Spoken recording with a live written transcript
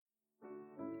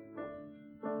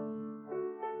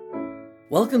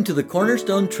Welcome to the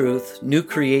Cornerstone Truth New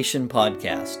Creation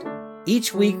Podcast.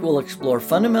 Each week we'll explore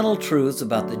fundamental truths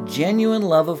about the genuine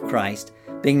love of Christ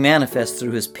being manifest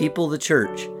through His people, the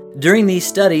church. During these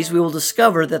studies, we will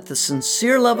discover that the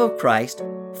sincere love of Christ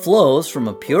flows from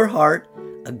a pure heart,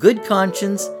 a good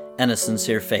conscience, and a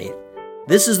sincere faith.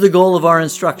 This is the goal of our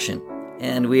instruction,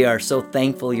 and we are so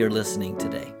thankful you're listening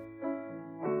today.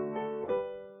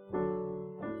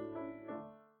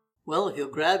 Well, if you'll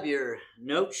grab your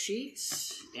note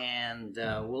sheets, and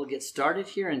we'll get started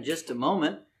here in just a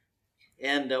moment.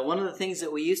 And one of the things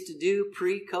that we used to do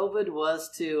pre-COVID was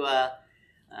to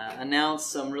announce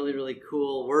some really, really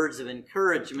cool words of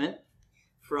encouragement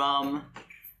from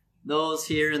those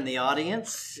here in the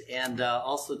audience, and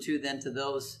also to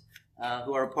those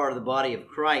who are a part of the body of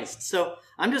Christ. So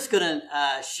I'm just going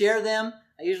to share them.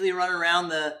 I usually run around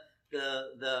the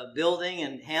building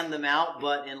and hand them out,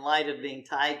 but in light of being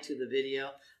tied to the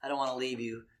video, I don't want to leave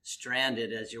you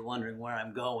stranded as you're wondering where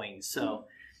I'm going. So,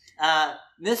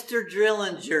 Mr.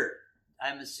 Drillinger,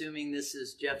 I'm assuming this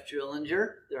is Jeff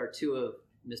Drillinger. There are two of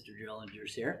Mr.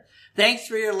 Drillingers here. Thanks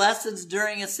for your lessons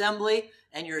during assembly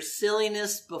and your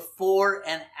silliness before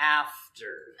and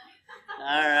after.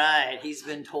 All right, he's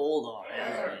been told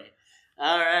already.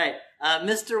 All right,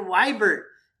 Mr. Weibert.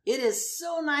 It is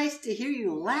so nice to hear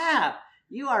you laugh.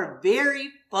 You are very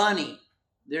funny.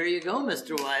 There you go,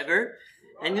 Mr. Weibert.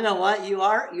 And you know what? You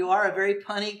are a very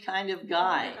punny kind of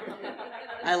guy.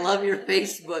 I love your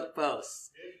Facebook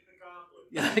posts.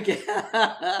 Okay.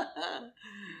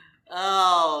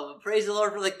 Oh, praise the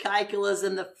Lord for the Kaikalas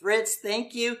and the Fritz.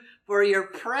 Thank you for your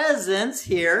presence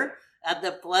here at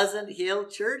the Pleasant Hill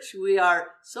Church. We are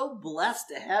so blessed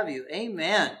to have you.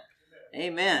 Amen.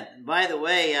 Amen. And by the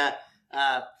way,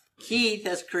 Keith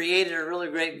has created a really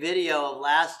great video of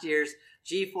last year's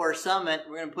G4 Summit.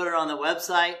 We're going to put it on the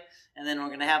website, and then we're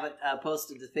going to have it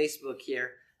posted to Facebook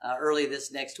here early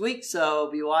this next week. So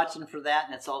be watching for that,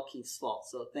 and it's all Keith's fault.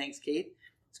 So thanks, Keith.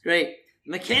 It's great.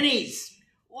 McKinney's,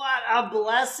 what a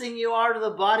blessing you are to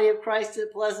the body of Christ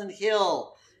at Pleasant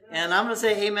Hill. And I'm going to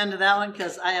say amen to that one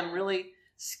because I am really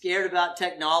scared about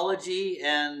technology,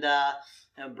 and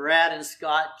Brad and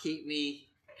Scott keep me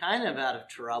kind of out of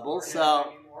trouble.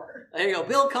 So there you go.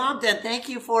 Bill Compton, thank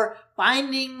you for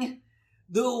finding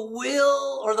the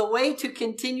will or the way to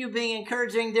continue being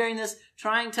encouraging during this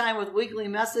trying time with weekly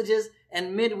messages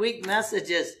and midweek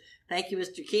messages. Thank you,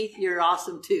 Mr. Keith. You're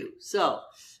awesome too. So,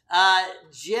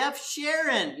 Jeff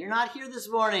Sharon, you're not here this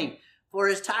morning, for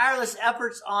his tireless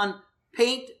efforts on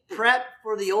paint prep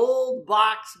for the old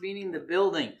box, meaning the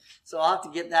building. So I'll have to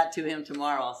get that to him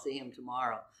tomorrow. I'll see him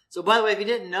tomorrow. So by the way, if you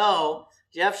didn't know,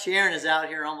 Jeff Sharon is out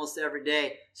here almost every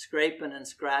day scraping and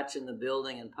scratching the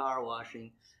building and power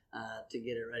washing to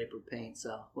get it ready for paint.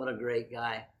 So what a great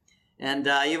guy. And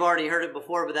you've already heard it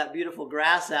before, but that beautiful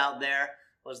grass out there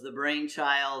was the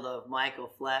brainchild of Michael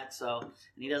Fleck. So, and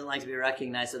he doesn't like to be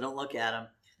recognized, so don't look at him.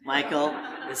 Michael,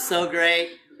 it's so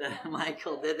great that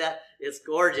Michael did that. It's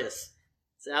gorgeous.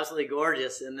 It's absolutely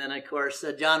gorgeous. And then, of course,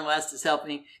 John West is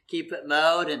helping keep it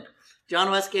mowed. And John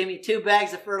West gave me 2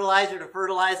 bags of fertilizer to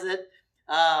fertilize it.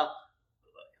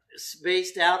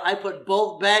 Spaced out. I put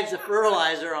both bags of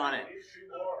fertilizer on it.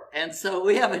 And so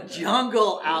we have a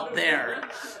jungle out there.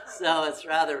 So it's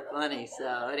rather funny.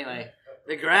 So anyway,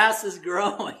 the grass is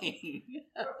growing.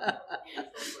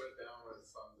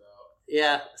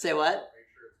 Yeah. Say what?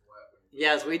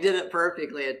 Yes, we did it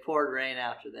perfectly. It poured rain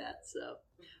after that. So,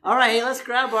 all right, hey, let's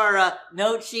grab our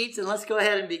note sheets and let's go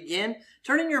ahead and begin.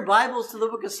 Turn in your Bibles to the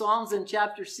book of Psalms in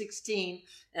chapter 16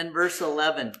 and verse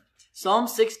 11. Psalm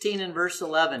 16 and verse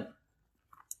 11.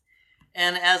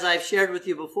 And as I've shared with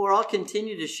you before, I'll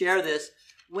continue to share this.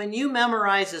 When you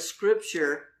memorize a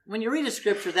scripture, when you read a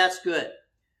scripture, that's good.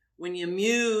 When you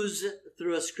muse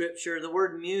through a scripture, the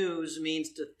word muse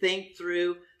means to think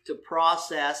through, to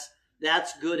process.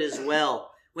 That's good as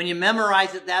well. When you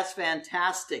memorize it, that's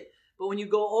fantastic. But when you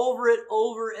go over it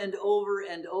over and over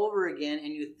and over again,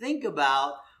 and you think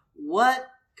about what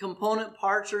component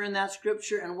parts are in that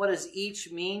scripture and what does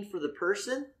each mean for the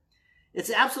person,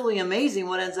 it's absolutely amazing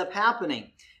what ends up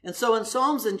happening. And so in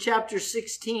Psalms in chapter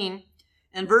 16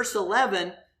 and verse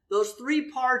 11, those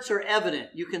 3 parts are evident.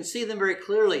 You can see them very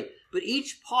clearly. But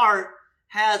each part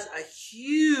has a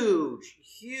huge,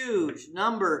 huge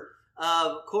number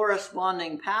of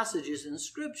corresponding passages in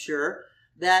scripture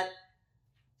that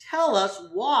tell us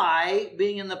why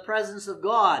being in the presence of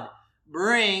God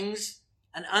brings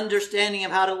an understanding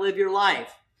of how to live your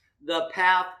life, the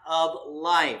path of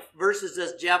life. Versus,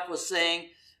 as Jeff was saying,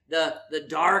 the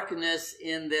darkness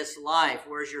in this life.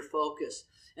 Where's your focus?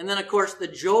 And then, of course, the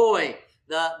joy,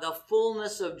 the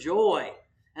fullness of joy.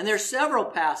 And there's several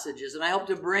passages, and I hope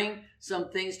to bring some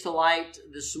things to light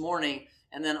this morning,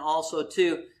 and then also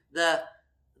too, the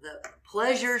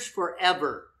pleasures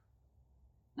forever.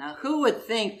 Now, who would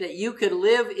think that you could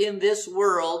live in this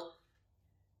world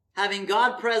having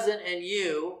God present in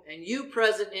you, and you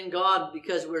present in God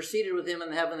because we're seated with Him in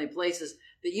the heavenly places,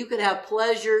 that you could have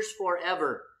pleasures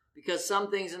forever? Because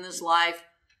some things in this life,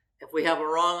 if we have a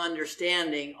wrong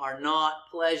understanding, are not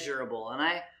pleasurable. And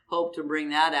I hope to bring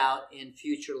that out in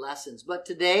future lessons. But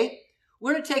today,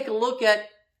 we're going to take a look at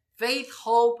faith,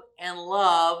 hope, and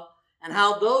love, and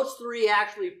how those three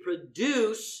actually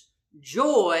produce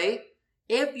joy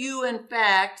if you, in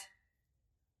fact,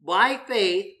 by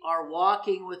faith, are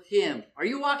walking with Him. Are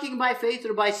you walking by faith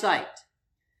or by sight?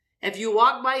 If you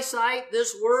walk by sight,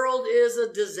 this world is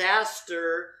a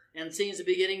disaster and seems to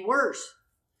be getting worse.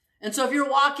 And so if you're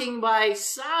walking by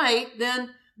sight,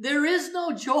 then there is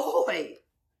no joy.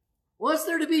 What's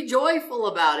there to be joyful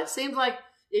about? It seems like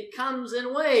it comes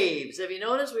in waves. Have you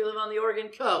noticed? We live on the Oregon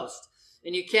coast,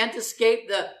 and you can't escape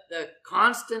the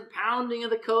constant pounding of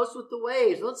the coast with the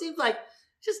waves. Well, it seems like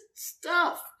just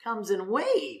stuff comes in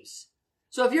waves.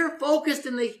 So if you're focused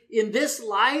in this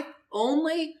life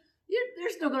only,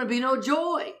 there's going to be no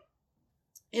joy.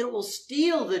 It will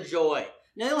steal the joy.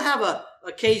 Now, you'll have a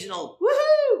occasional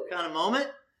woohoo kind of moment,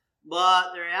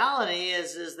 but the reality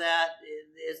is that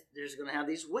there's going to have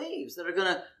these waves that are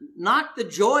going to knock the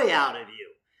joy out of you.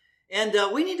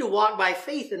 And we need to walk by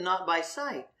faith and not by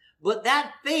sight. But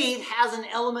that faith has an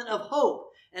element of hope.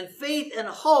 And faith and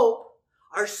hope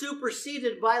are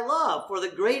superseded by love. For the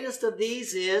greatest of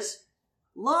these is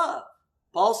love.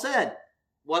 Paul said,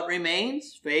 what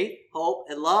remains? Faith, hope,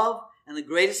 and love. And the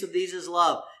greatest of these is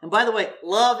love. And by the way,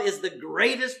 love is the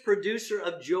greatest producer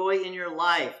of joy in your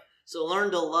life. So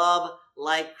learn to love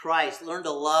like Christ. Learn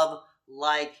to love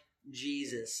like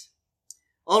Jesus.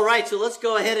 All right, so let's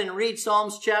go ahead and read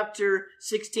Psalms chapter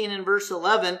 16 and verse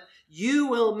 11. You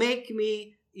will make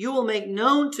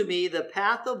known to me the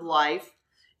path of life.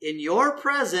 In your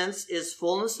presence is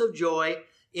fullness of joy.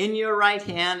 In your right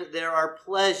hand there are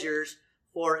pleasures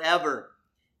forever.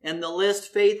 And the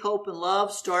list, faith, hope, and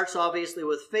love, starts obviously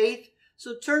with faith.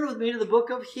 So turn with me to the book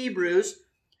of Hebrews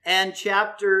and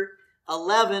chapter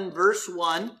 11, verse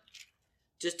 1,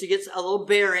 just to get a little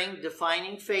bearing,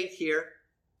 defining faith here.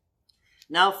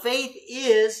 Now, faith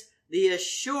is the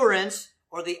assurance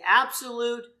or the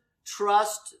absolute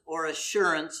trust or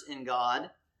assurance in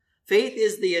God. Faith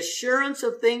is the assurance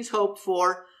of things hoped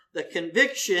for, the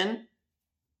conviction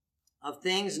of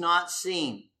things not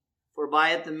seen. For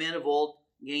by it the men of old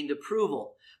gained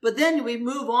approval. But then we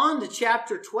move on to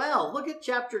chapter 12. Look at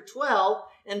chapter 12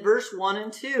 and verse 1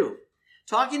 and 2.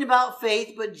 Talking about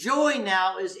faith, but joy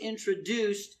now is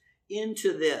introduced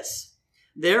into this.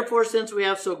 Therefore, since we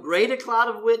have so great a cloud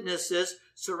of witnesses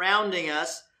surrounding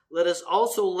us, let us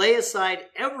also lay aside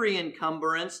every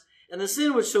encumbrance and the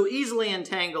sin which so easily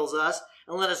entangles us,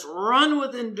 and let us run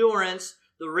with endurance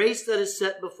the race that is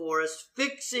set before us,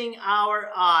 fixing our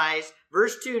eyes,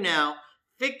 verse 2 now,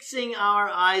 fixing our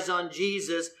eyes on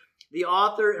Jesus, the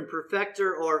author and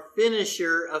perfecter or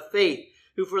finisher of faith,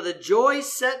 who for the joy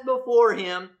set before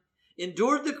him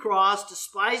endured the cross,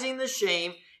 despising the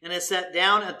shame, and is sat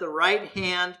down at the right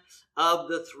hand of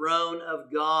the throne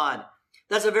of God.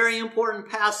 That's a very important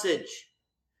passage.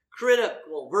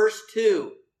 Critical, verse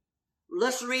 2.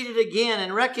 Let's read it again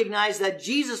and recognize that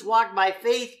Jesus walked by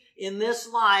faith in this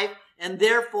life and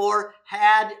therefore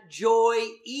had joy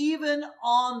even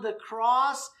on the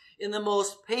cross in the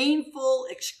most painful,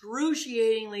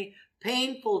 excruciatingly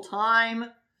painful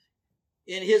time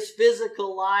in his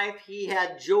physical life. He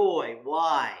had joy.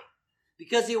 Why?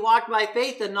 Because he walked by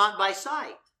faith and not by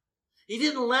sight. He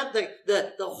didn't let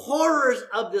the horrors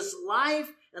of this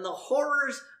life and the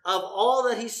horrors of all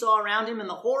that he saw around him and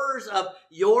the horrors of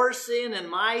your sin and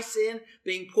my sin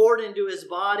being poured into his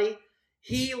body.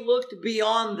 He looked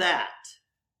beyond that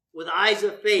with eyes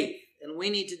of faith, and we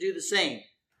need to do the same.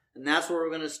 And that's where we're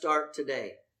going to start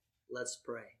today. Let's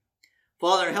pray.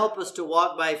 Father, help us to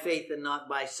walk by faith and not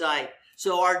by sight,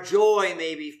 so our joy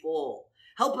may be full.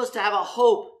 Help us to have a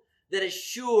hope that is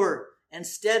sure and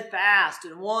steadfast,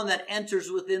 and one that enters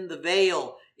within the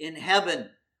veil in heaven,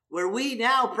 where we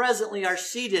now presently are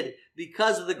seated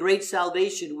because of the great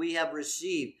salvation we have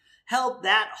received. Help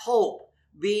that hope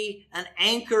be an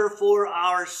anchor for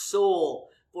our soul,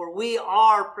 for we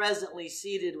are presently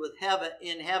seated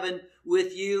in heaven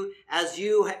with you as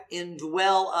you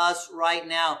indwell us right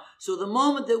now. So the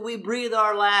moment that we breathe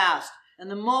our last, and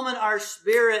the moment our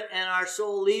spirit and our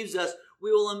soul leaves us,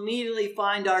 we will immediately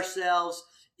find ourselves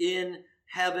in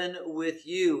heaven with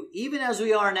you, even as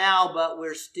we are now, but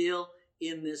we're still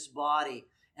in this body.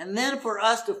 and then for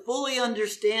us to fully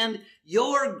understand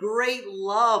your great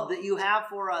love that you have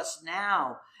for us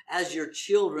now as your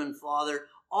children, Father.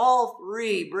 All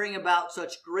three bring about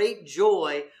such great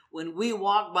joy when we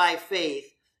walk by faith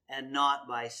and not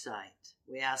by sight.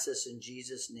 We ask this in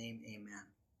Jesus' name, amen.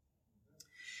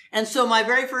 And so my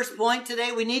very first point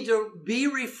today, we need to be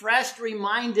refreshed,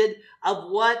 reminded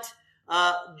of what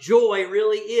joy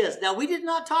really is. Now, we did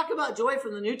not talk about joy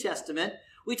from the New Testament.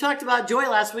 We talked about joy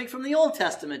last week from the Old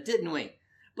Testament, didn't we?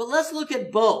 But let's look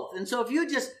at both. And so if you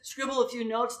just scribble a few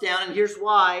notes down, and here's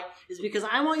why, is because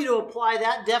I want you to apply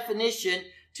that definition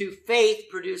to faith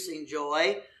producing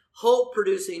joy, hope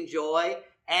producing joy,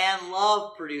 and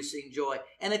love producing joy.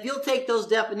 And if you'll take those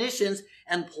definitions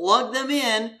and plug them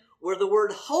in where the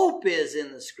word hope is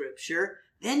in the scripture,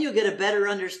 then you'll get a better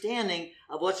understanding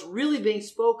of what's really being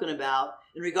spoken about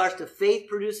in regards to faith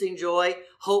producing joy,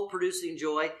 hope producing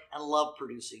joy, and love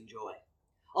producing joy.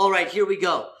 All right, here we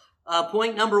go.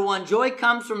 Point number one, joy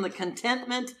comes from the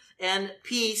contentment and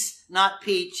peace, not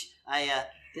peach. I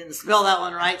didn't spell that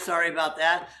one right. Sorry about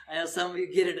that. I know some of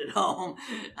you get it at home.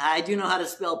 I do know how to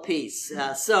spell peace.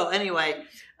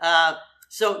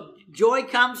 So joy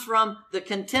comes from the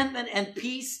contentment and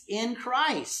peace in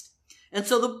Christ. And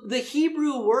so the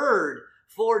Hebrew word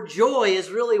for joy is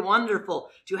really wonderful,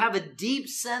 to have a deep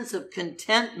sense of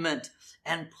contentment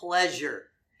and pleasure.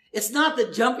 It's not the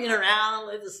jumping around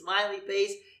with a smiley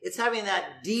face. It's having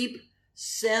that deep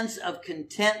sense of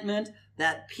contentment,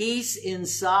 that peace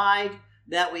inside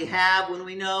that we have when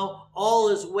we know all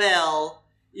is well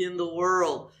in the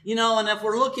world. You know, and if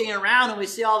we're looking around and we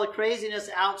see all the craziness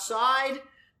outside,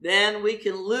 then we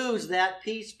can lose that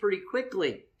peace pretty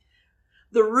quickly.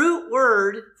 The root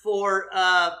word for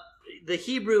the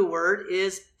Hebrew word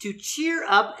is to cheer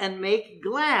up and make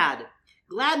glad.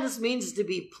 Gladness means to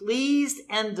be pleased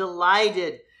and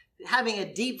delighted, having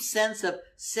a deep sense of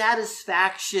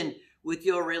satisfaction with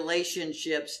your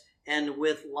relationships and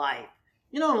with life.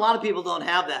 You know, a lot of people don't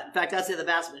have that. In fact, I'd say the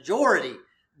vast majority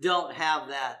don't have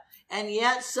that. And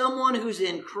yet someone who's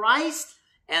in Christ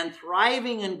and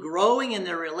thriving and growing in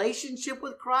their relationship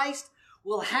with Christ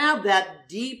will have that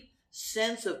deep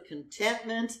sense of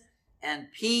contentment and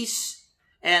peace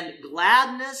and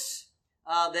gladness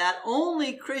that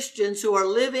only Christians who are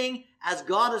living as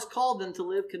God has called them to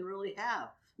live can really have.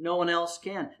 No one else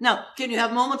can. Now, can you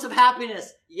have moments of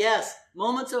happiness? Yes.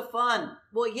 Moments of fun?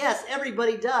 Well, yes,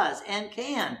 everybody does and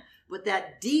can. But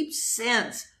that deep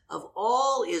sense of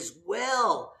all is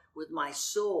well with my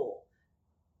soul.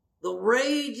 The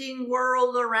raging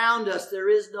world around us, there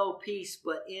is no peace,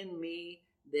 but in me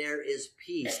there is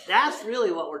peace. That's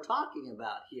really what we're talking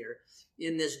about here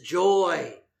in this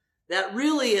joy that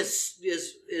really is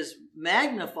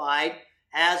magnified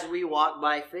as we walk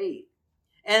by faith.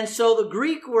 And so the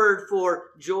Greek word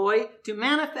for joy, to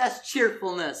manifest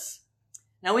cheerfulness.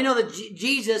 Now we know that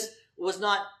Jesus was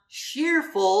not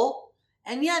cheerful,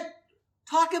 and yet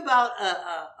talk about an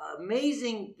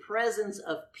amazing presence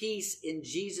of peace in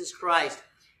Jesus Christ.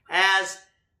 As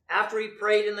after he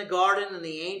prayed in the garden and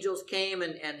the angels came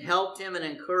and helped him and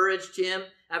encouraged him,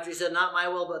 after he said, not my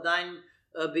will but thine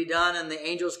be done, and the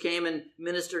angels came and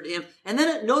ministered to him. And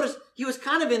then notice he was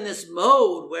kind of in this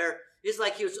mode where it's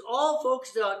like he was all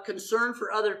focused on concern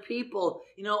for other people.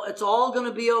 You know, it's all going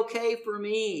to be okay for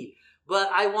me.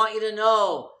 But I want you to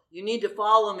know, you need to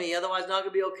follow me. Otherwise, it's not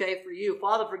going to be okay for you.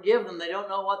 Father, forgive them. They don't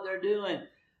know what they're doing.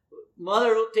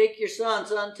 Mother, take your son.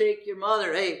 Son, take your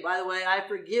mother. Hey, by the way, I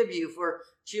forgive you for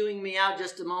chewing me out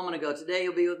just a moment ago. Today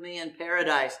you'll be with me in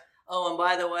paradise. Oh, and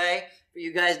by the way, for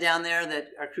you guys down there that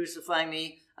are crucifying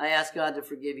me, I ask God to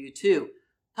forgive you too.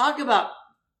 Talk about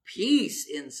peace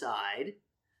inside.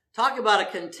 Talk about a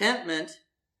contentment.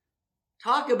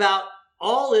 Talk about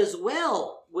all is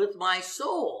well with my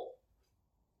soul.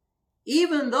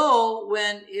 Even though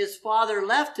when his father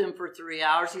left him for 3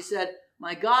 hours, he said,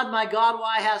 my God,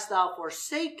 why hast thou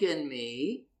forsaken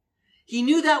me? He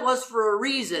knew that was for a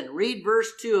reason. Read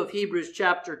verse 2 of Hebrews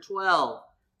chapter 12.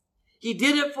 He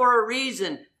did it for a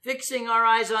reason, fixing our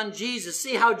eyes on Jesus.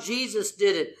 See how Jesus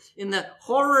did it. In the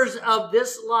horrors of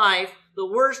this life, the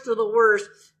worst of the worst,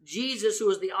 Jesus, who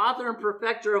is the author and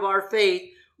perfecter of our faith,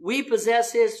 we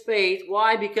possess his faith.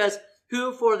 Why? Because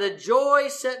who for the joy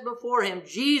set before him,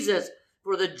 Jesus,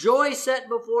 for the joy set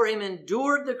before him,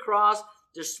 endured the cross,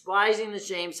 despising the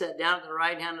shame, sat down at the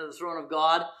right hand of the throne of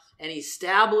God, and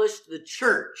established the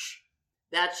church.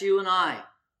 That's you and I.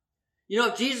 You know,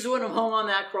 if Jesus wouldn't have hung on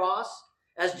that cross,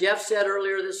 as Jeff said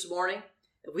earlier this morning,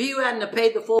 if he hadn't have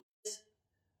paid the full price,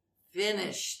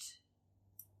 finished.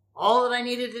 All that I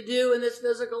needed to do in this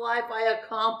physical life, I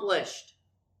accomplished.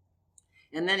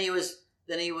 And then he was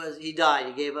then he died.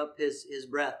 He gave up his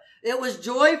breath. It was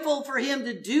joyful for him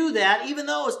to do that, even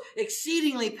though it was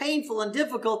exceedingly painful and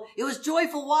difficult. It was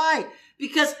joyful. Why?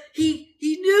 Because he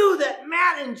knew that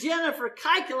Matt and Jennifer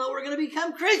Kaikala were going to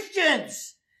become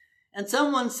Christians. And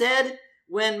someone said,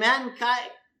 when Matt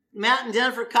and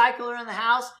Jennifer Kaikala are in the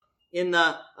house,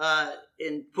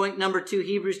 in point number 2,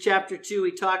 Hebrews chapter 2,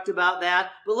 we talked about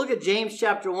that. But look at James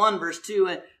chapter 1, verse 2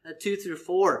 and 2 through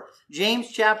 4.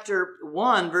 James chapter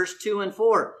 1, verse 2 and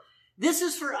 4. This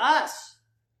is for us.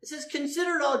 It says,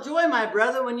 "Consider it all joy, my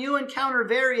brother, when you encounter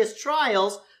various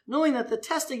trials, knowing that the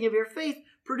testing of your faith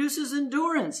produces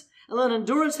endurance. And let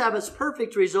endurance have its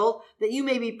perfect result, that you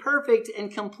may be perfect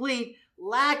and complete,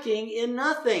 lacking in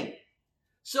nothing."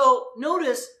 So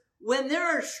notice, when there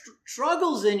are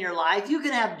struggles in your life, you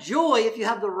can have joy if you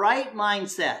have the right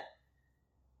mindset.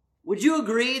 Would you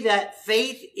agree that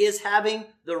faith is having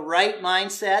the right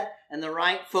mindset and the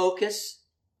right focus?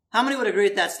 How many would agree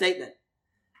with that statement?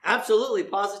 Absolutely,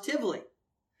 positively.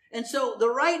 And so the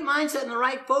right mindset and the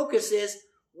right focus is,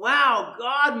 wow,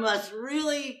 God must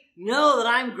really know that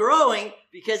I'm growing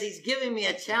because he's giving me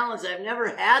a challenge I've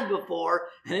never had before,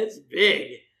 and it's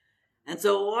big. And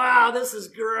so, wow, this is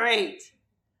great.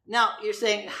 Now, you're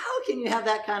saying, how can you have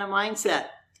that kind of mindset?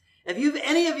 If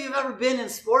any of you have ever been in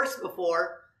sports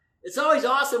before, it's always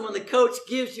awesome when the coach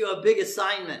gives you a big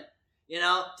assignment,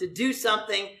 to do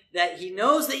something that he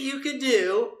knows that you can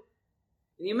do.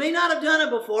 And you may not have done it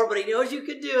before, but he knows you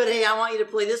can do it. Hey, I want you to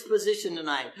play this position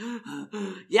tonight.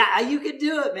 Yeah, you can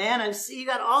do it, man. I see you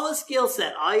got all the skill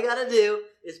set. All you got to do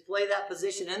is play that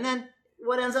position. And then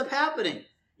what ends up happening?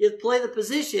 You play the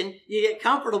position, you get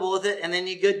comfortable with it, and then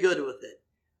you get good with it.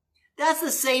 That's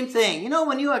the same thing.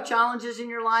 When you have challenges in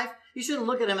your life, you shouldn't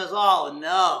look at them as, oh,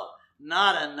 no,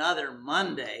 not another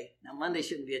Monday. Now, Monday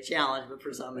shouldn't be a challenge, but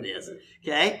for some it is.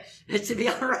 Okay? It should be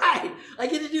all right. I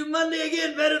get to do Monday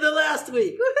again better than last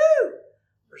week. Woohoo!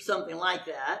 Or something like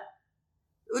that.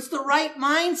 It's the right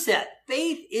mindset.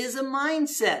 Faith is a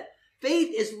mindset.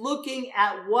 Faith is looking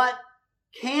at what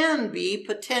can be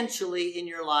potentially in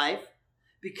your life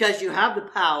because you have the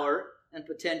power and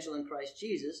potential in Christ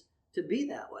Jesus to be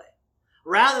that way.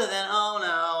 Rather than, oh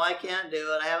no, I can't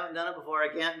do it. I haven't done it before.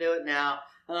 I can't do it now.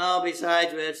 Oh,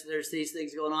 besides which, there's these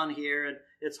things going on here and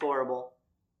it's horrible.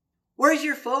 Where's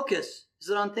your focus? Is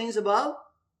it on things above?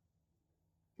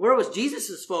 Where was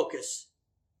Jesus' focus?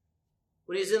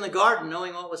 When he was in the garden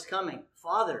knowing what was coming.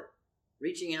 Father,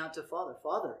 reaching out to Father.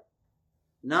 Father,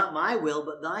 not my will,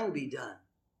 but thine be done.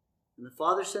 And the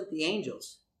Father sent the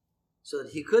angels so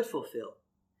that he could fulfill.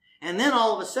 And then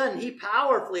all of a sudden, he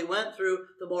powerfully went through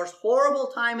the most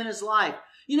horrible time in his life.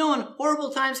 When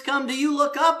horrible times come, do you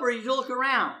look up or do you look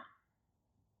around?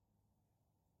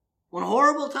 When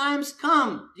horrible times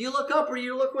come, do you look up or do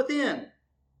you look within?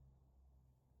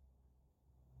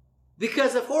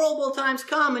 Because if horrible times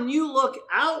come and you look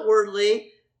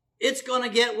outwardly, it's going to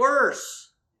get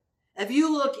worse. If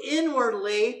you look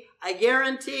inwardly, I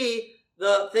guarantee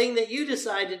the thing that you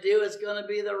decide to do is going to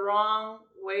be the wrong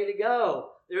way to go.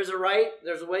 There's a way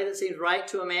that seems right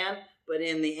to a man, but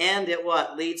in the end, it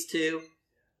what? Leads to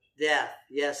death.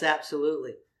 Yes,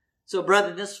 absolutely. So,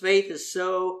 brethren, this faith is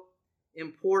so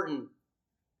important.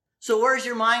 So where's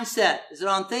your mindset? Is it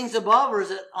on things above or is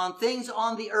it on things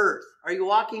on the earth? Are you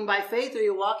walking by faith or are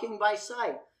you walking by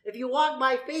sight? If you walk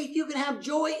by faith, you can have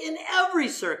joy in every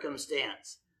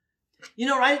circumstance.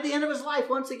 Right at the end of his life,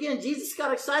 once again, Jesus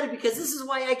got excited because this is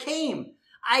why I came.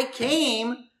 I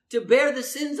came to bear the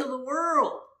sins of the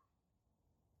world.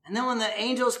 And then when the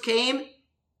angels came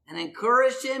and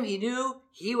encouraged him, he knew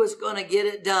he was going to get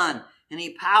it done. And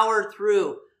he powered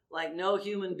through like no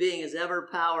human being has ever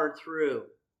powered through.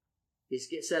 He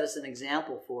set us an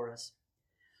example for us.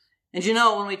 And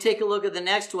when we take a look at the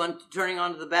next one, turning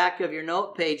onto the back of your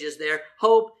note pages there,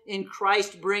 hope in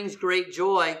Christ brings great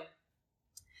joy.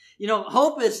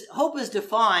 Hope is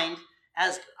defined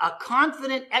as a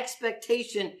confident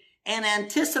expectation and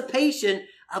anticipation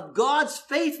of God's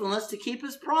faithfulness to keep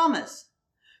his promise.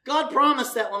 God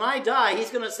promised that when I die,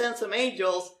 he's going to send some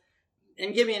angels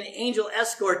and give me an angel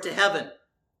escort to heaven.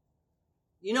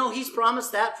 He's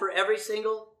promised that for every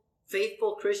single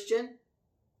faithful Christian.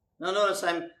 Now notice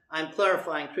I'm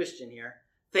clarifying Christian here.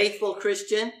 Faithful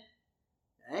Christian.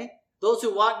 Okay? Those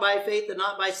who walk by faith and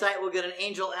not by sight will get an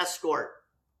angel escort.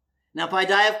 Now if I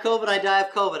die of COVID, I die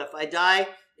of COVID. If I die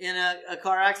in a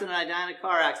car accident, I die in a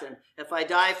car accident. If I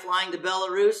die flying to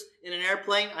Belarus in an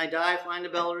airplane, I die flying to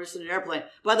Belarus in an airplane.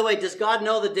 By the way, does God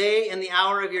know the day and the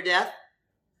hour of your death?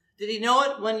 Did he know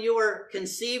it when you were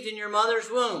conceived in your mother's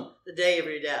womb, the day of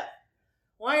your death?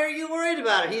 Why are you worried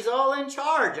about it? He's all in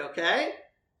charge, okay?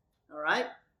 All right?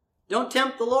 Don't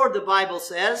tempt the Lord, the Bible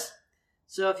says.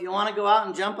 So if you want to go out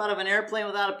and jump out of an airplane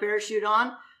without a parachute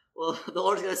on, well, the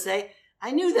Lord's going to say,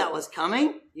 I knew that was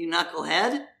coming, you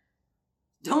knucklehead.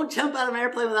 Don't jump out of an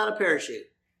airplane without a parachute.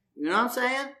 You know what I'm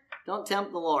saying? Don't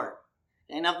tempt the Lord.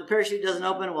 And if the parachute doesn't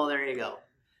open, well, there you go.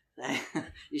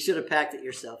 You should have packed it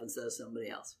yourself instead of somebody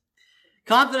else.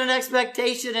 Confident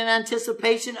expectation and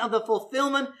anticipation of the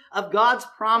fulfillment of God's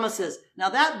promises. Now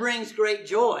that brings great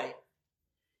joy.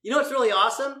 You know what's really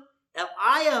awesome? If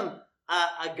I am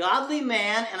a godly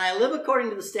man and I live according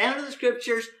to the standard of the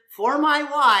Scriptures for my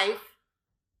wife,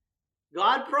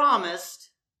 God promised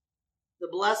the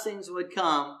blessings would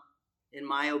come in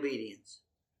my obedience.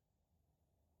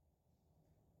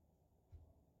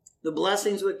 The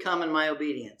blessings would come in my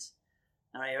obedience.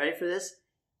 All right, you ready for this?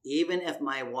 Even if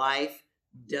my wife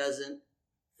doesn't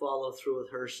follow through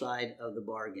with her side of the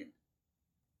bargain.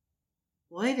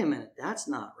 Wait a minute, that's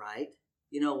not right.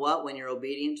 You know what? When you're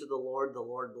obedient to the Lord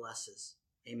blesses.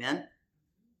 Amen?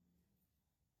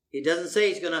 He doesn't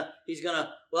say he's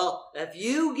gonna, well, if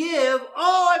you give,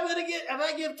 if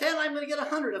I give 10, I'm going to get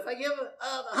 100. If I give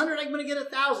 100, I'm going to get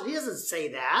 1,000. He doesn't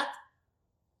say that.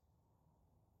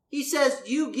 He says,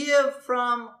 you give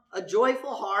from a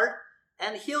joyful heart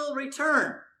and he'll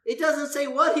return. It doesn't say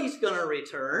what he's going to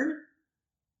return.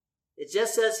 It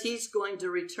just says he's going to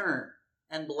return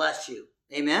and bless you.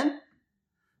 Amen?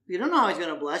 You don't know how he's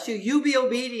going to bless you. You be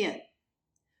obedient.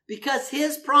 Because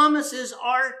his promises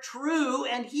are true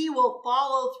and he will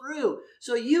follow through.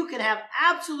 So you can have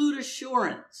absolute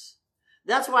assurance.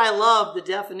 That's why I love the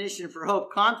definition for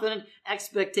hope. Confident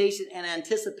expectation and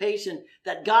anticipation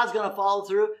that God's going to follow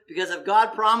through. Because if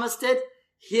God promised it,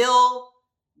 he'll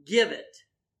give it.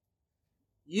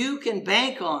 You can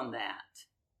bank on that.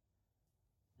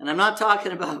 And I'm not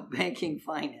talking about banking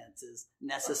finances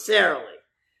necessarily.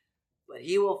 But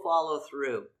he will follow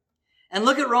through. And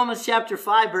look at Romans chapter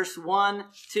 5, verse 1,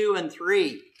 2, and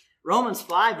 3. Romans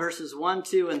 5, verses 1,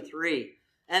 2, and 3.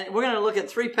 And we're going to look at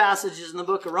 3 passages in the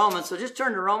book of Romans. So just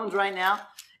turn to Romans right now.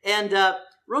 And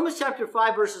Romans chapter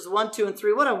 5, verses 1, 2, and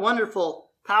 3. What a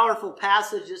wonderful, powerful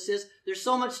passage this is. There's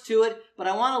so much to it. But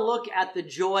I want to look at the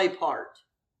joy part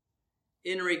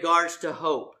in regards to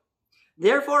hope.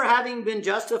 Therefore, having been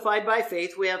justified by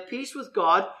faith, we have peace with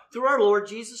God through our Lord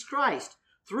Jesus Christ,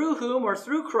 through whom, or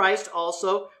through Christ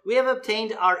also, we have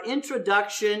obtained our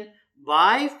introduction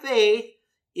by faith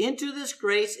into this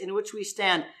grace in which we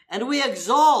stand. And we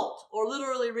exalt, or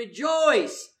literally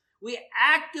rejoice. We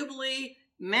actively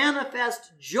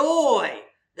manifest joy,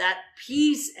 that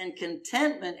peace and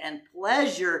contentment and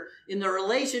pleasure in the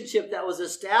relationship that was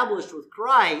established with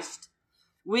Christ.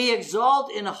 We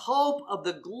exalt in hope of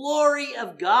the glory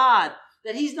of God,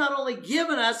 that he's not only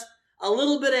given us a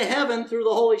little bit of heaven through the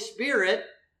Holy Spirit,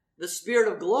 the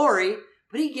Spirit of glory,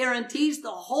 but he guarantees the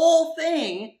whole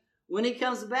thing when he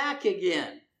comes back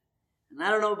again. And I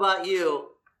don't know about you,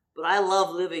 but I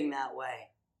love living that way.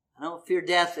 I don't fear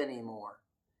death anymore.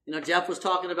 You know, Jeff was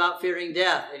talking about fearing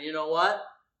death, and you know what?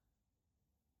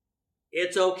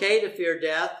 It's okay to fear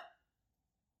death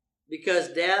because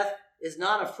death is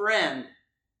not a friend.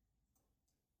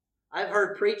 I've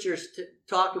heard preachers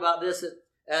talk about this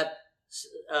at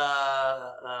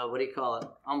what do you call it?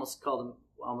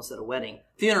 Almost at a wedding.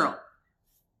 Funeral.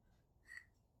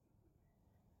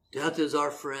 Death is our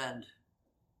friend.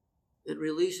 It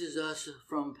releases us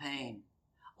from pain.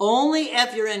 Only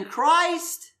if you're in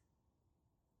Christ.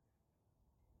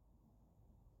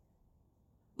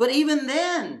 But even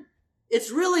then, it's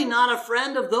really not a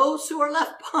friend of those who are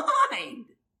left behind.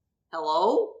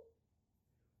 Hello?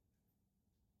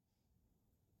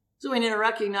 So we need to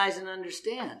recognize and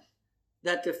understand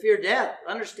that to fear death,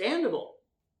 understandable.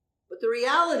 But the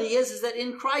reality is that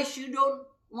in Christ you don't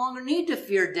longer need to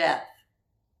fear death.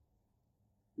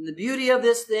 And the beauty of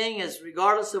this thing is,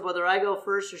 regardless of whether I go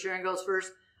first or Sharon goes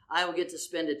first, I will get to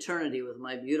spend eternity with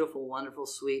my beautiful, wonderful,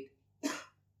 sweet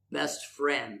best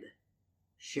friend,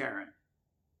 Sharon.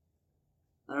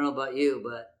 I don't know about you,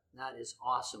 but that is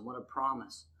awesome. What a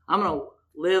promise. I'm going to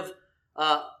live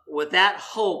with that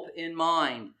hope in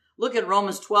mind. Look at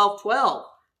Romans 12:12.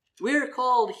 We're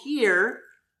called here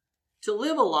to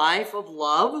live a life of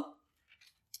love,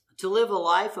 to live a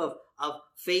life of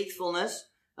faithfulness.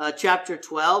 Chapter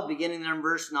 12, beginning there in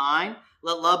verse 9.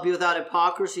 Let love be without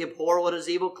hypocrisy. Abhor what is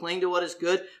evil. Cling to what is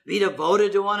good. Be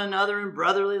devoted to one another in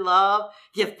brotherly love.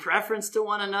 Give preference to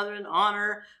one another in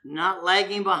honor. Not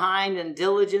lagging behind in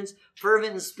diligence.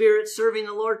 Fervent in spirit. Serving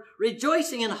the Lord.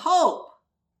 Rejoicing in hope.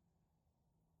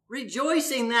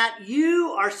 Rejoicing that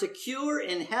you are secure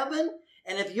in heaven.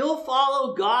 And if you'll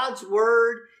follow God's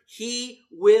word, He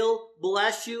will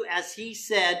bless you as he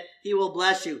said he will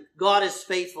bless you. God is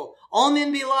faithful. All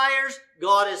men be liars.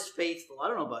 God is faithful. I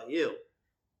don't know about you.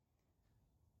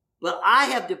 But I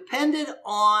have depended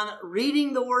on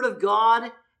reading the Word of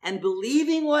God and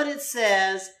believing what it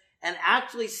says and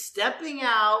actually stepping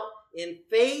out in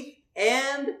faith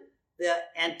and the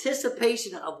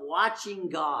anticipation of watching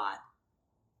God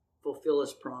fulfill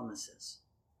his promises.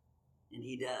 And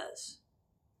he does.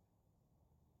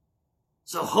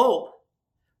 So hope,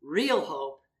 real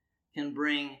hope, can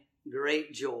bring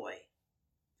great joy.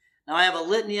 Now I have a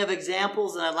litany of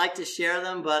examples and I'd like to share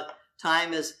them, but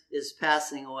time is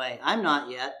passing away. I'm not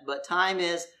yet, but time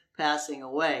is passing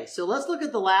away. So let's look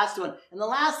at the last one. And the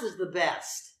last is the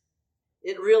best.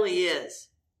 It really is.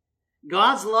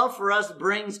 God's love for us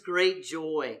brings great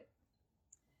joy.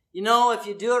 You know, if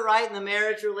you do it right in the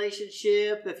marriage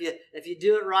relationship, if you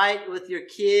do it right with your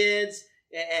kids,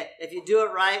 if you do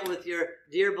it right with your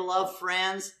dear beloved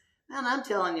friends, man, I'm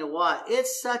telling you what,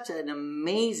 it's such an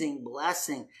amazing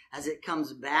blessing as it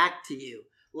comes back to you.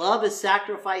 Love is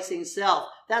sacrificing self.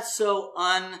 That's so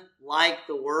unlike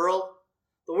the world.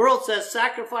 The world says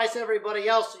sacrifice everybody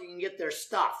else so you can get their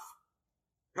stuff.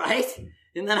 Right?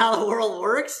 Isn't that how the world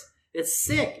works? It's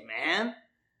sick, man.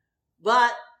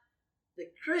 But the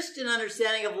Christian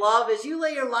understanding of love is you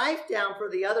lay your life down for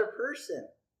the other person.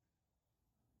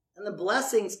 And the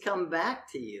blessings come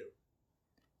back to you.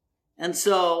 And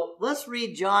so let's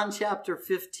read John chapter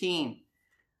 15.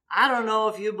 I don't know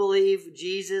if you believe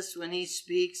Jesus when he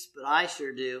speaks, but I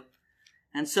sure do.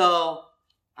 And so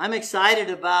I'm excited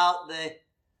about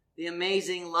the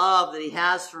amazing love that he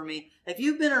has for me. If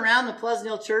you've been around the Pleasant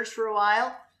Hill Church for a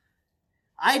while,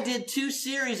 I did 2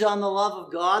 series on the love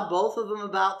of God, both of them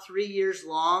about 3 years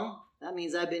long. That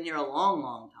means I've been here a long,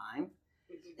 long time.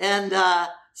 And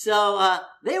so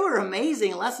they were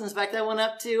amazing lessons. In fact, I went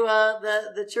up to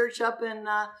the church up in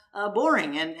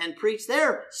Boring and preached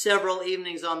there several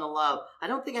evenings on the love. I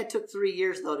don't think I took 3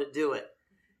 years, though, to do it.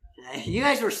 Okay? You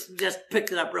guys were just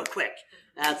picked it up real quick.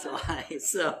 That's why.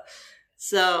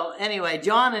 So anyway,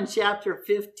 John in chapter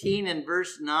 15 and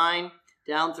verse 9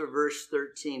 down through verse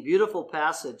 13. Beautiful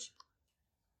passage.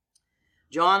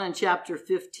 John in chapter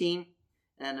 15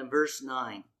 and in verse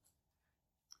 9.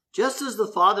 Just as the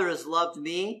Father has loved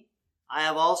me, I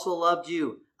have also loved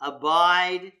you.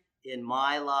 Abide in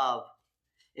my love.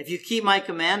 If you keep my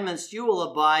commandments, you will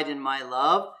abide in my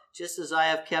love, just as I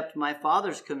have kept my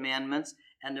Father's commandments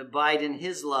and abide in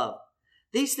his love.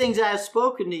 These things I have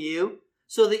spoken to you,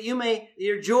 so that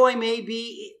your joy may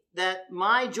be, that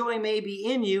my joy may be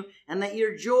in you, and that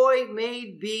your joy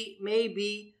may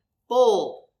be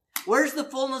full. Where's the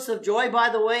fullness of joy, by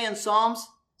the way, in Psalms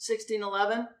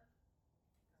 16:11?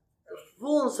 The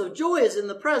fullness of joy is in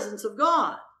the presence of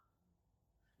God.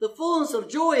 The fullness of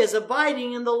joy is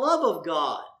abiding in the love of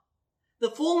God. The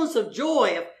fullness of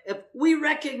joy, if we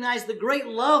recognize the great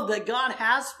love that God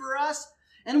has for us,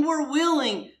 and we're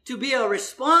willing to be a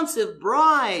responsive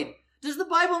bride. Does the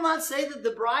Bible not say that the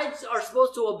brides are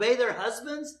supposed to obey their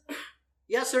husbands?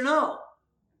 Yes or no?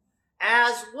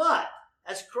 As what?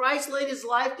 As Christ laid his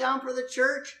life down for the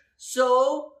church,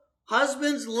 so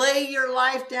husbands, lay your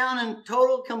life down in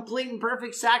total, complete, and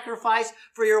perfect sacrifice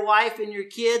for your wife and your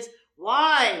kids.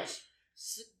 Wives,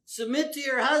 submit to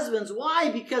your husbands.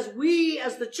 Why? Because we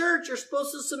as the church are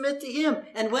supposed to submit to him.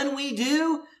 And when we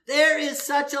do, there is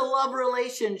such a love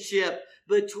relationship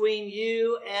between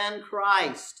you and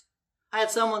Christ. I had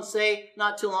someone say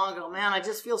not too long ago, man, I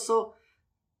just feel so,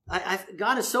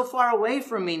 God is so far away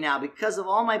from me now because of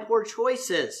all my poor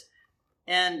choices.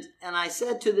 And I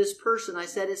said to this person, I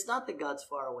said, it's not that God's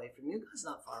far away from you. God's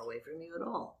not far away from you at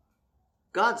all.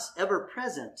 God's ever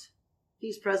present.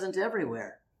 He's present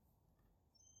everywhere.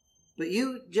 But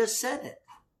you just said it.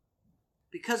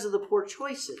 Because of the poor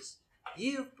choices,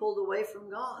 you've pulled away from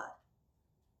God.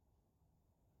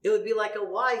 It would be like a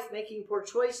wife making poor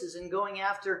choices and going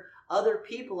after other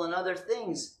people and other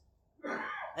things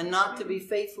and not to be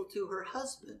faithful to her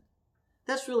husband.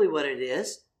 That's really what it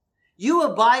is. You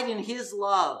abide in his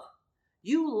love.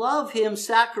 You love him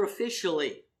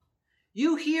sacrificially.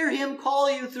 You hear him call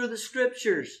you through the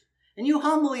scriptures, and you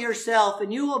humble yourself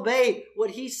and you obey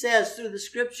what he says through the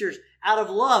scriptures out of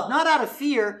love, not out of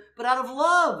fear, but out of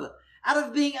love, out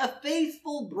of being a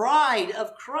faithful bride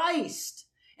of Christ.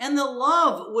 And the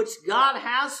love which God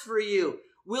has for you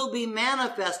will be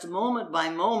manifest moment by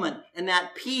moment, and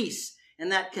that peace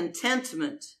and that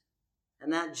contentment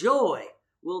and that joy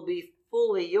will be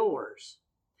fully yours.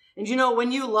 And you know,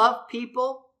 when you love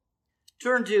people,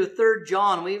 turn to 3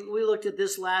 John. We looked at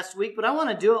this last week, but I want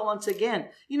to do it once again.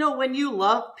 You know, when you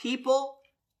love people,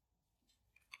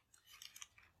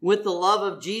 with the love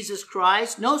of Jesus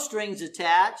Christ, no strings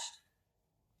attached.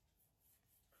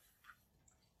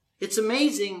 It's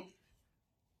amazing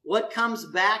what comes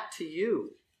back to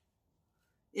you.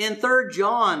 In 3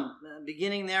 John,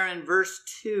 beginning there in verse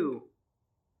 2,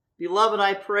 Beloved,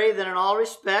 I pray that in all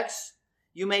respects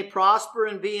you may prosper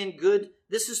and be in good.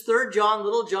 This is 3 John,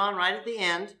 little John, right at the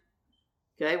end.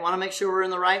 Okay, want to make sure we're in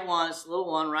the right one. It's the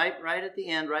little one, right at the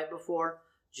end, right before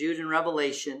Jude and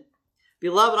Revelation.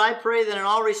 Beloved, I pray that in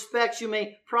all respects you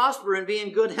may prosper and be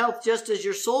in good health, just as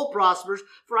your soul prospers.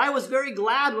 For I was very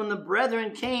glad when the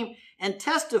brethren came and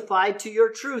testified to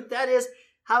your truth. That is,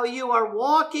 how you are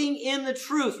walking in the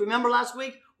truth. Remember last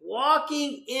week?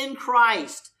 Walking in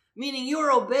Christ, meaning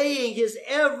you're obeying his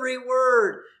every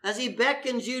word. As he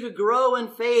beckons you to grow in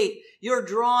faith, you're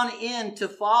drawn in to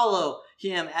follow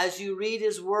him as you read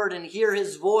his word and hear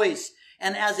his voice.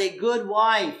 And as a good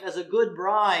wife, as a good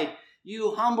bride,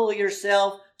 you humble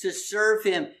yourself to serve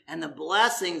him, and the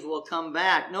blessings will come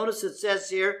back. Notice it says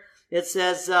here, it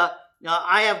says,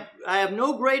 I have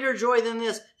no greater joy than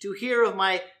this, to hear of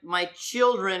my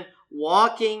children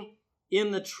walking in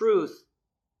the truth.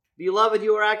 Beloved,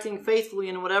 you are acting faithfully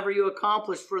in whatever you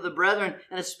accomplish for the brethren,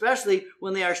 and especially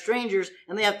when they are strangers,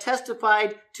 and they have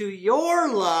testified to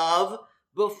your love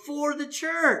before the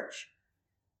church.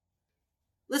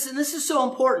 Listen, this is so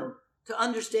important to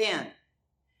understand.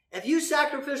 If you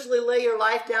sacrificially lay your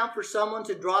life down for someone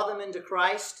to draw them into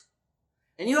Christ,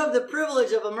 and you have the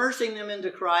privilege of immersing them into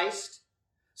Christ,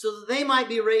 so that they might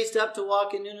be raised up to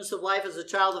walk in newness of life as a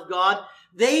child of God,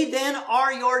 they then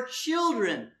are your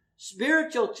children,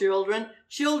 spiritual children,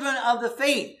 children of the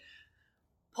faith.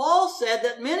 Paul said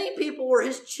that many people were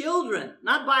his children,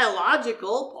 not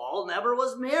biological. Paul never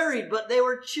was married, but they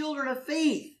were children of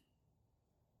faith.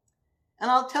 And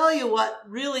I'll tell you what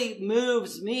really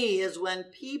moves me is when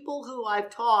people who I've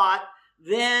taught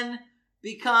then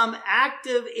become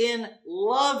active in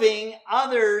loving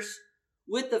others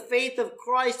with the faith of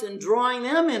Christ and drawing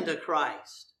them into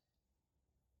Christ.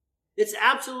 It's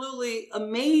absolutely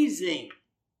amazing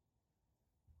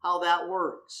how that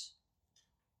works.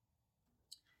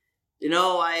 You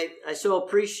know, I so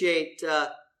appreciate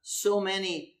so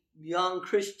many young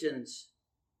Christians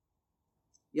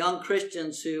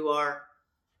who are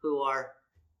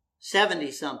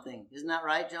 70-something. Isn't that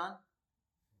right, John?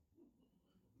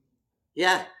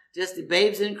 Yeah, just the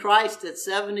babes in Christ at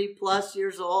 70 plus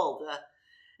years old.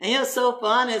 And you know what's so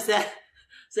fun is that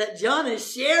John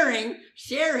is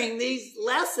sharing these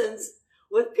lessons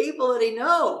with people that he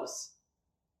knows.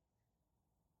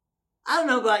 I don't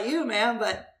know about you, man,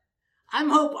 but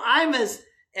I'm as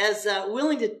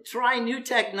willing to try new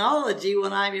technology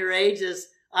when I'm your age as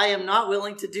I am not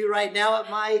willing to do right now at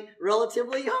my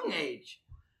relatively young age.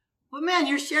 But man,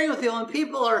 you're sharing with people and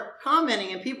people are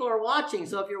commenting and people are watching.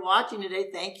 So if you're watching today,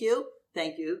 thank you.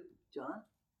 Thank you, John.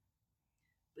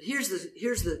 But here's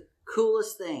the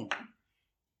coolest thing.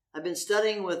 I've been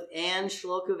studying with Ann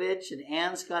Shlokovich, and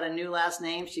Ann's got a new last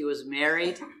name. She was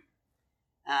married,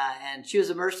 and she was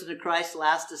immersed into Christ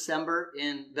last December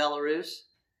in Belarus.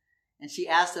 And she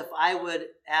asked if I would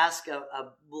ask a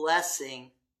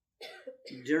blessing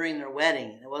during their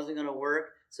wedding. It wasn't going to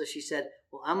work. So she said,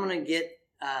 well, I'm going to get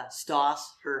Stas,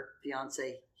 her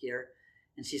fiance, here.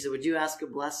 And she said, would you ask a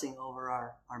blessing over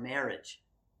our marriage?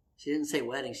 She didn't say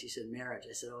wedding. She said marriage.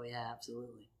 I said, oh, yeah,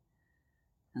 absolutely.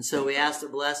 And so we asked a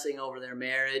blessing over their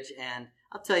marriage. And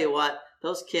I'll tell you what,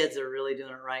 those kids are really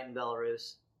doing it right in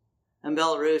Belarus. In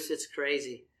Belarus, it's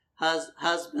crazy.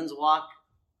 Husbands walk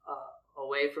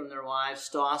away from their wives.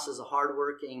 Stas is a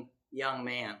hardworking young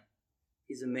man.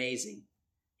 He's amazing.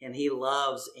 And he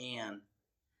loves Ann.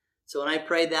 So when I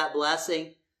prayed that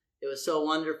blessing, it was so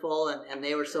wonderful, and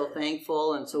they were so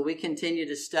thankful. And so we continued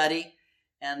to study.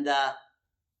 And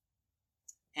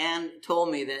Ann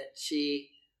told me that she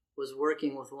was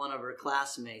working with one of her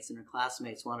classmates, and her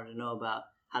classmates wanted to know about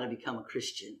how to become a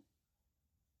Christian.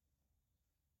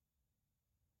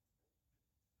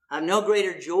 I have no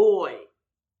greater joy.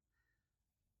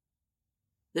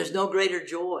 There's no greater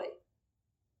joy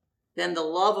than the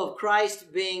love of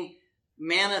Christ being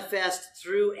manifest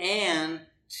through Ann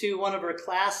to one of her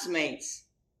classmates.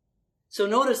 So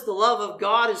notice the love of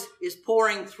God is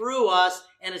pouring through us,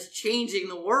 and it's changing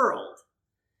the world.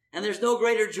 And there's no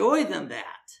greater joy than that.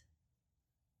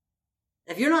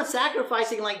 If you're not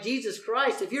sacrificing like Jesus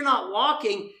Christ, if you're not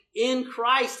walking in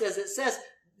Christ as it says,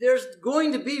 there's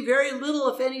going to be very little,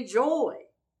 if any, joy.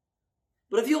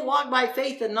 But if you'll walk by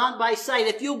faith and not by sight,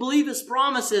 if you'll believe his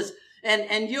promises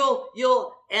and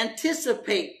you'll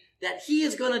anticipate that he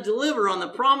is going to deliver on the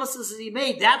promises that he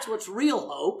made, that's what's real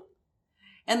hope.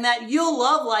 And that you'll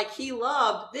love like he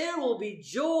loved, there will be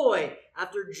joy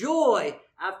after joy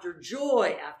after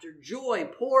joy after joy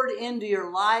poured into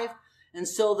your life, and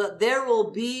so that there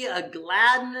will be a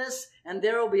gladness and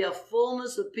there will be a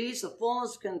fullness of peace, a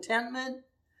fullness of contentment,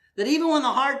 that even when the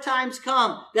hard times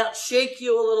come, they'll shake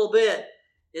you a little bit.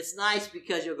 It's nice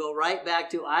because you'll go right back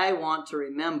to, I want to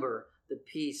remember the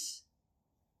peace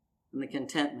and the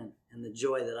contentment and the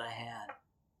joy that I had.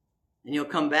 And you'll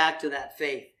come back to that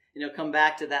faith, and you'll come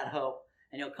back to that hope,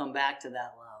 and you'll come back to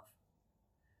that love.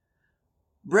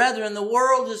 Brethren, the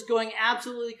world is going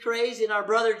absolutely crazy, and our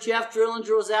brother Jeff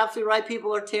Drillinger was absolutely right.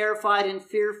 People are terrified and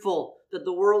fearful that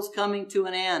the world's coming to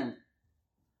an end.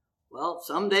 Well,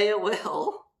 someday it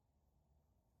will.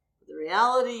 But the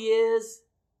reality is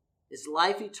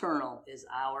life eternal is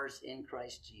ours in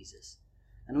Christ Jesus.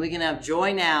 And we can have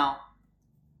joy now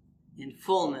in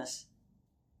fullness,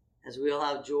 as we'll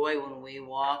have joy when we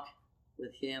walk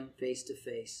with Him face to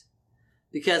face.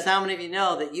 Because how many of you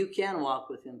know that you can walk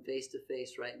with Him face to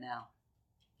face right now?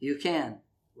 You can,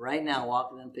 right now,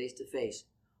 walk with Him face to face,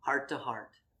 heart to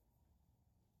heart,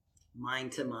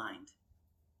 mind to mind.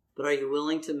 But are you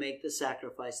willing to make the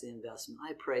sacrifice, the investment?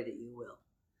 I pray that you will.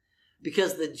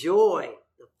 Because the joy,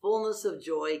 the fullness of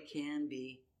joy can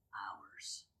be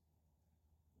ours.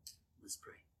 Let's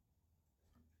pray.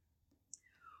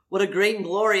 What a great and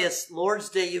glorious Lord's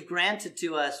Day you've granted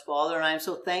to us, Father, and I am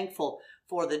so thankful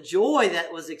for the joy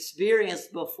that was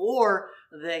experienced before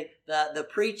the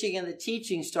preaching and the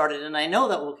teaching started, and I know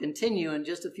that will continue in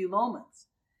just a few moments.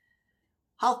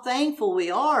 How thankful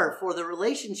we are for the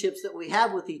relationships that we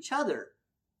have with each other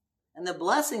and the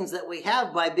blessings that we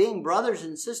have by being brothers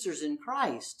and sisters in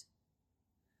Christ.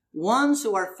 Ones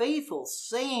who are faithful,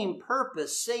 same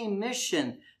purpose, same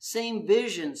mission, same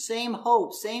vision, same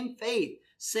hope, same faith,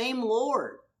 same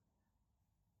Lord.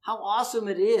 How awesome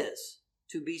it is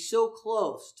to be so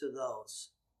close to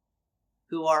those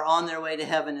who are on their way to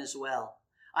heaven as well.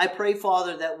 I pray,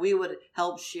 Father, that we would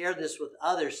help share this with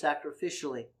others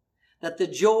sacrificially, that the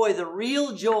joy, the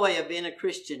real joy of being a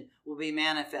Christian will be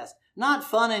manifest. Not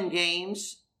fun and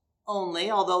games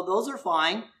only, although those are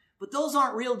fine, but those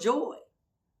aren't real joy.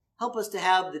 Help us to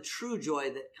have the true joy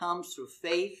that comes through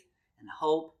faith and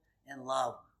hope and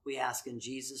love. We ask in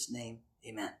Jesus' name,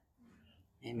 amen.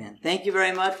 Amen. Thank you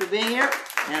very much for being here.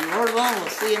 And Lord willing, we'll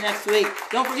see you next week.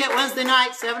 Don't forget Wednesday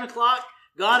night, 7 o'clock,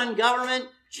 God and Government,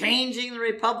 changing the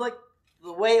Republic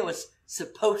the way it was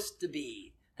supposed to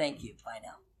be. Thank you. Bye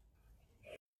now.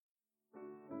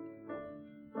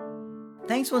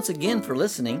 Thanks once again for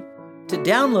listening. To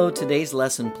download today's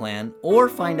lesson plan or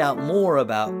find out more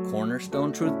about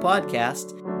Cornerstone Truth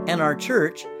Podcast and our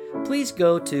church, please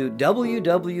go to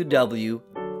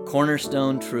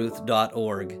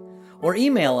www.cornerstonetruth.org or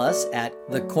email us at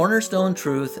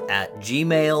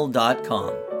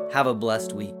thecornerstonetruth@gmail.com. Have a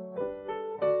blessed week.